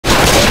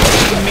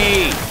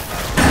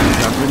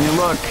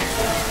look.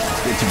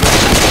 Let's get to bed.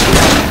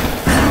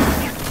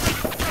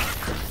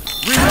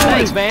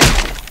 Thanks, man.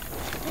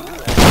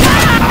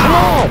 Come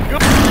on!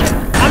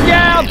 I'm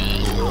down!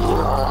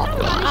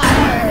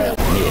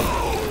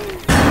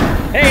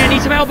 Hey, I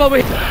need some help over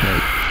here.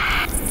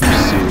 You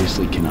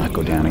seriously cannot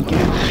go down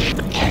again.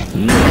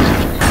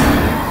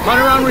 Run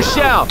around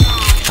Rochelle.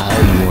 How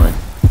you want?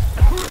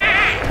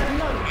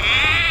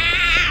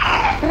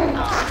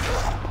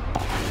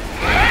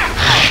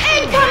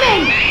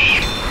 Incoming!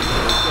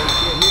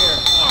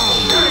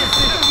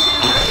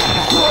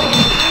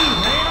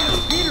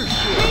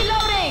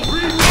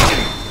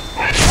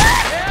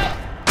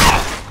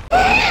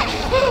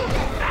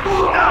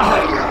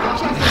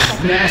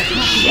 Nasty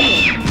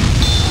shit.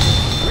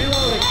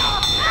 Reloading.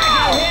 I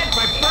got hit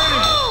by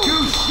burning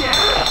goose shit.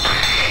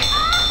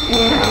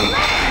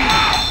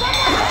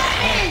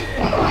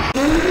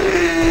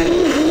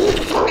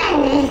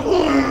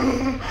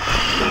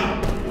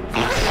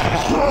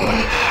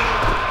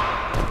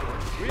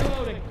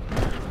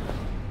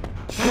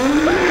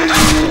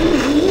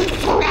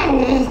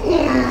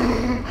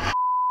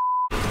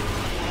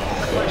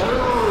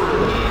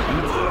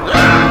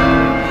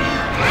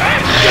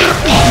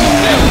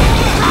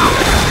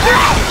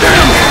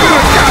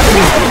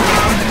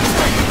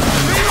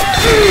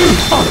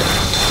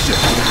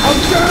 I'm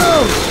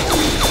down!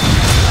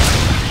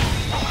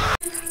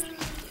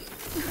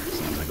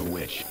 Sounds like a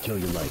wish. Kill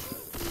your life.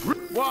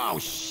 Whoa,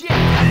 shit!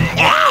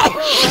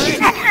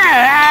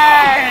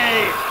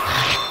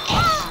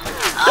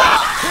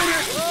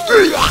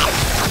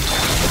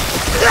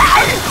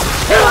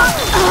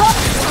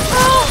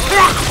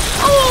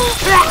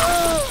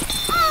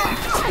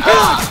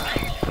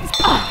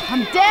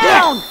 I'm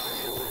down!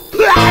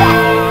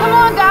 Come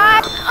on,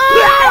 guys!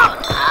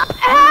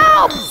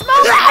 Help!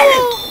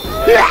 Smokers!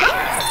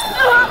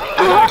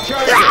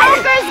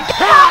 Smokers!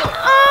 Help!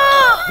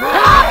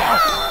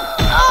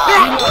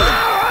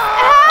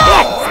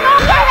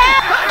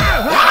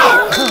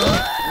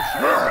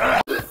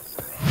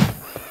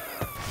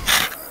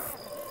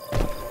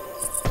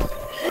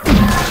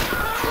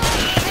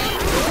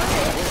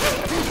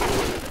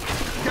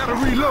 Gotta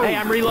reload. Hey,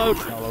 I'm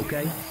reloading. All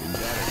okay?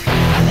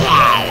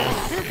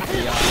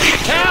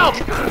 Help!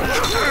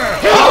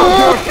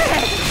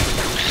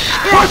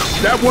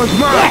 That one's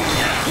mine.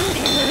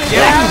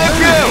 Get out of the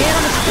queue!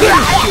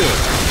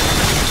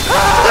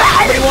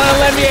 Somebody want to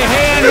lend me a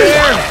hand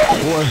here?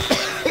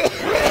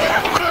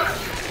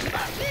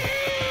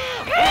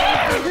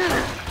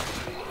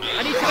 I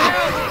need some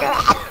help!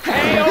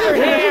 Hey, over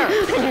here!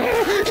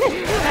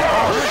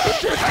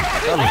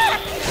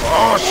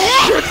 Oh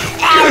shit!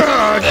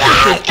 God, get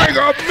the thing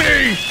off me!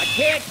 I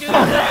can't do this!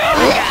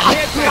 I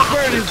can't do it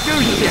burning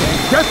goose shit!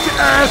 Get your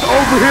ass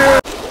over here!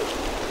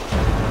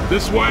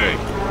 This way!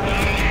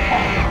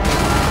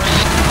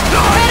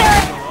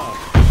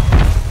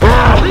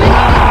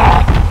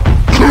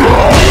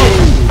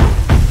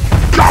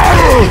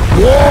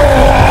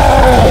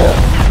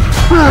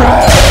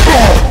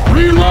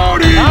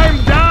 Reloading! I'm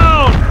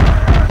down!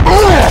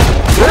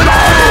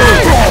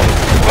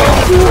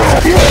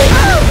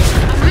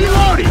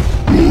 Reloading!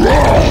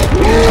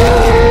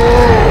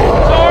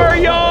 Sorry,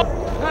 y'all!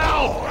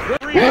 Help!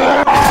 Help me!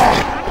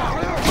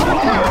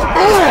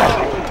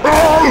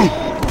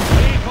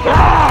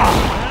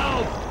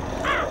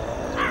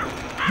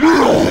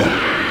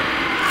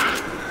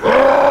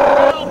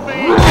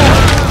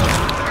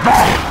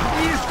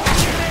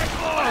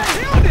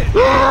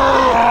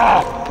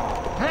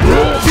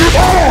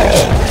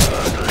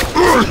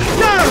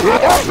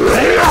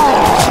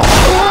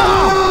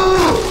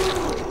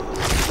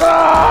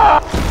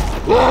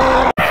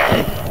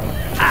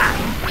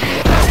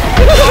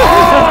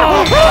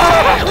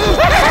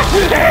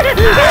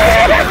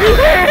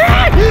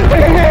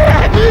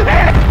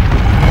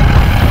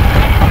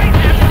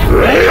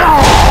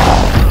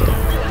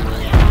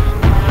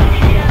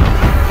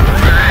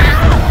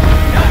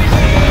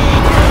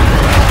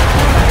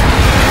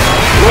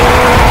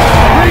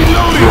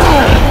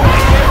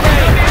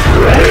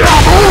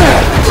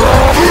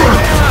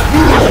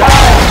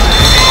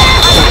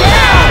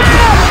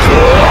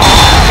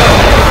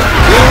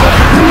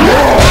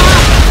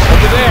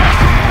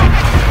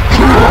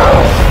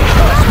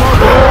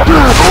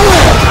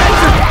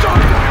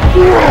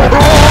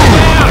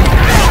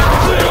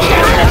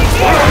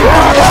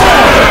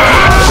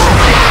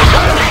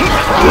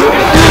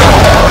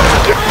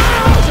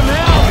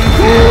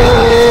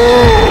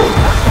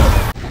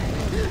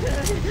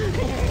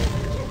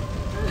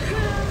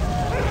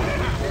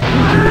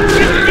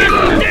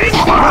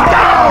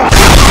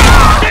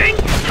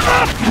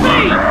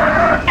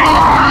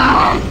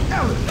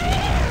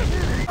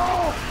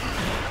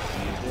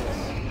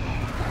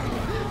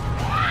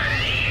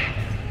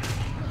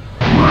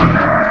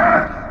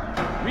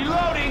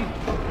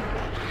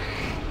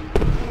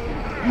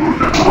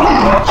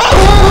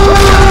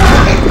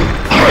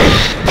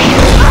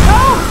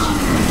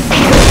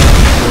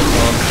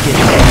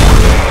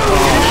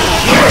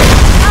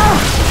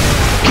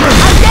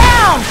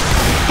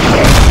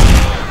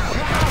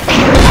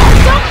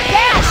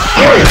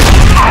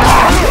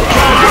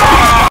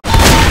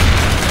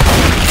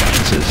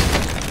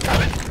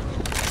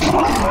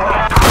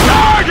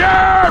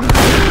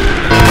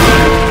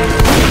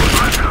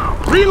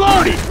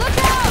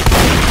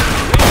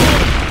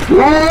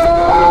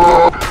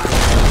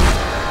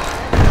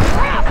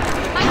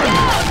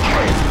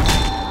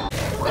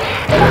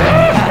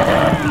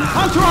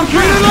 Hunter on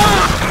training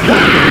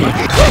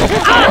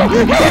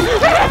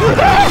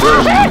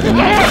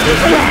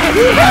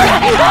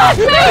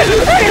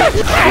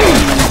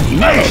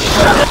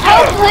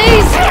Help,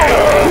 please!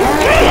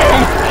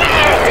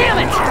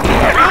 Damn it!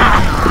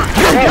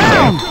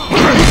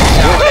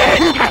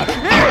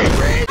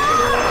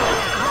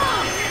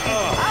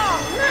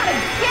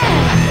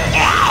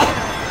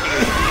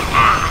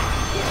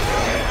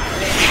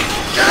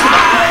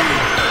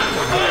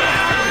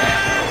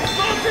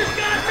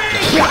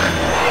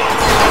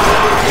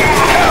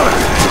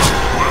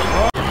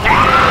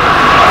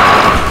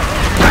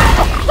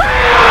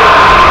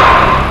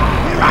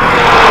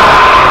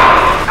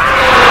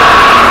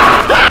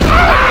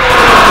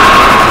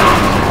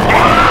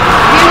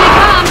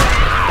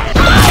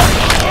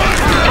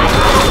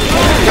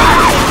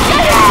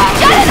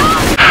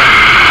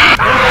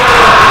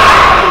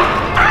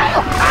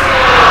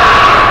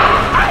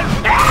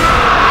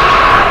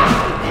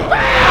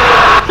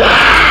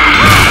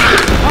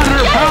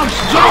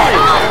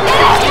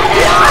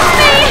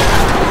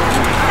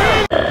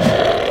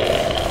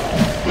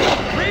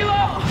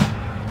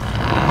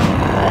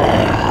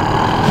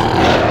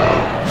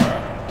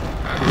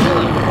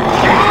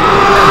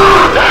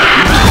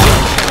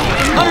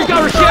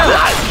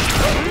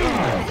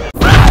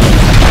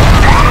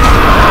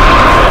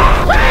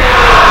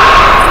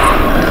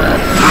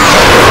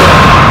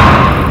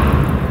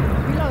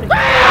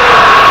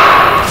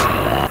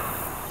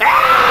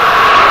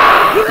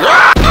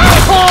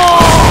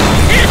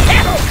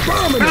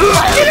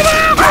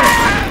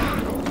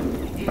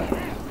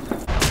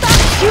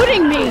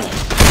 Shooting me!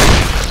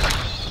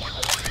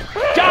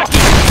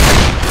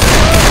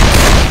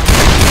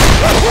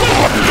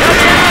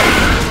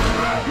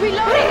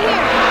 Reloading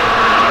here!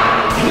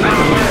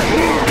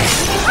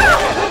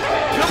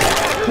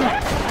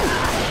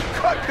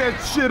 Cut that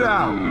shit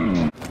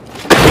out!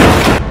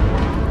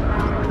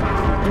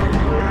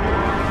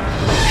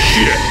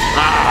 Shit!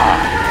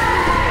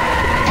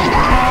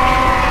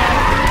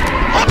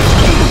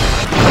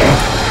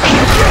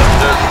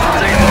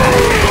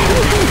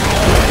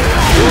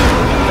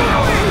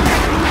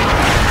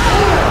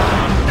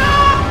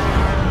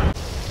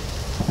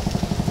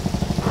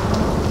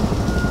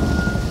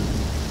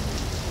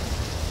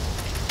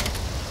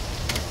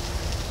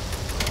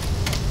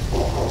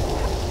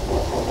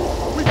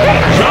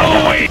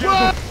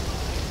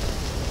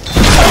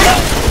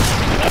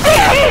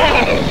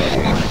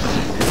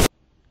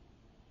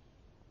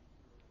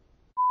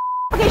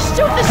 Okay, shoot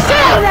the shit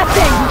out of that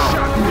thing!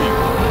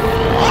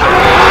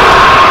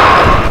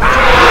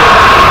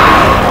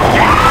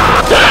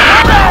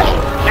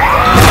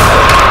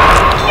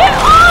 Get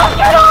off!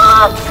 Get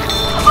off!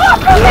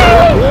 Off of me!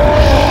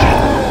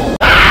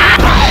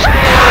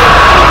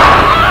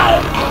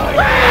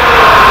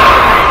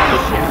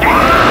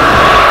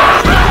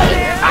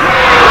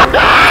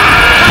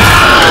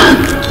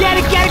 Get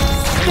it,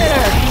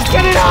 Spitter!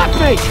 Get it off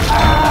me!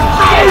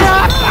 Get it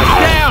off!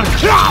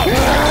 Down!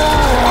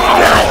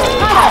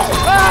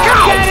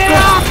 Get it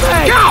off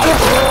me!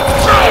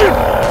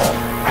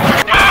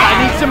 I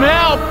need some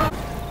help!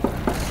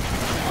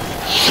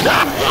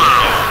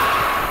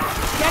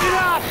 Get it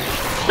off!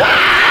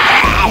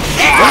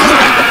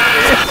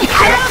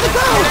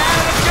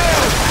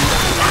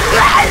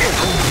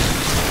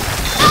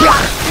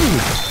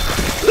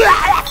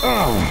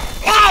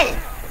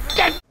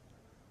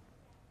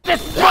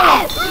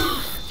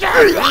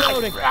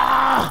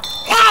 God!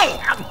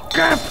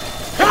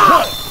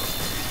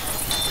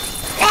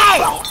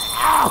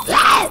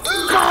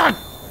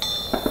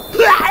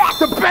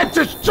 The bench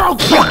is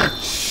choking!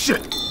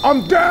 Shit!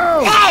 I'm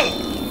down!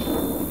 Help!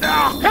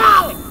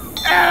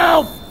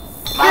 Help!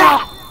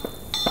 Help!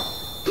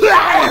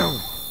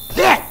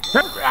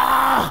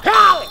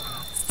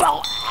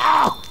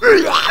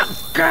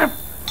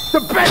 The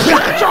bench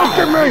is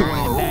choking me!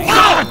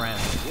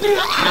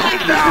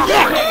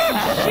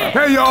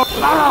 Hey, y'all!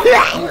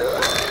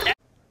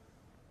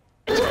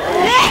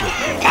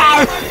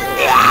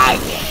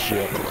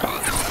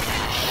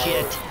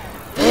 Shit.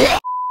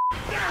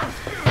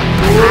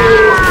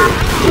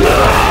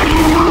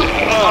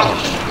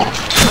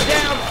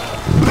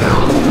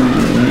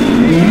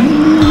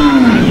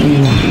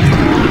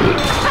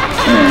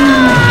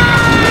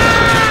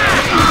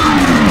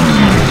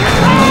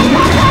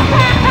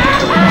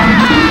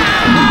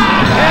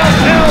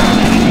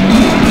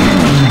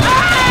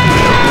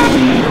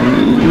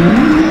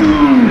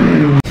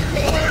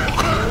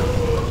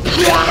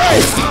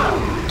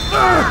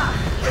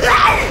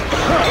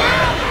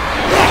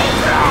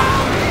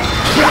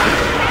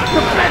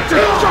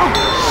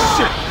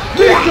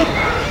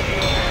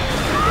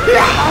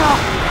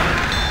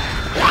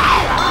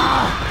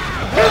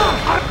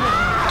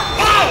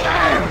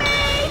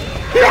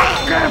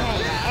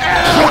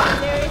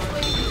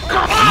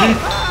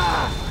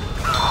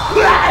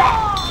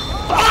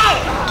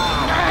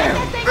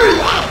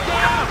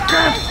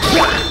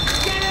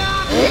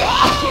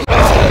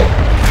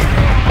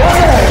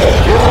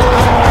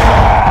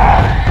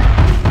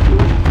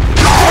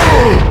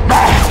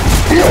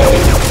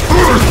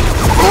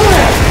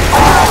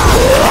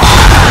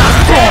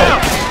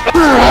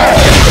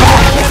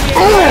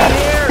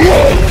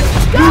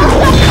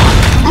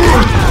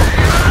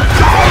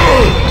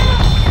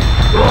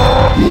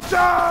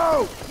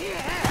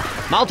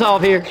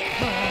 Molotov here.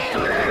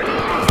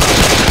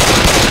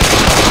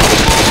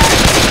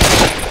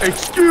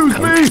 Excuse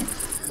me!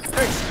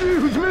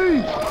 Excuse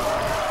me!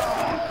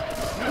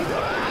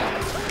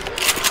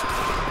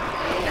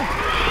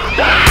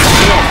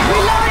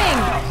 Reloading!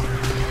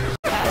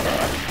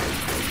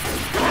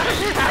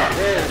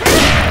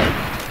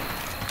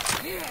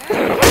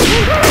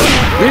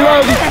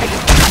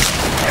 Reloading!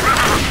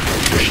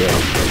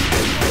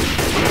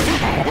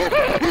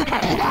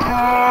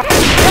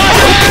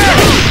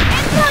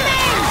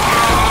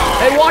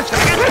 Hey, watch the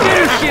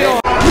shit on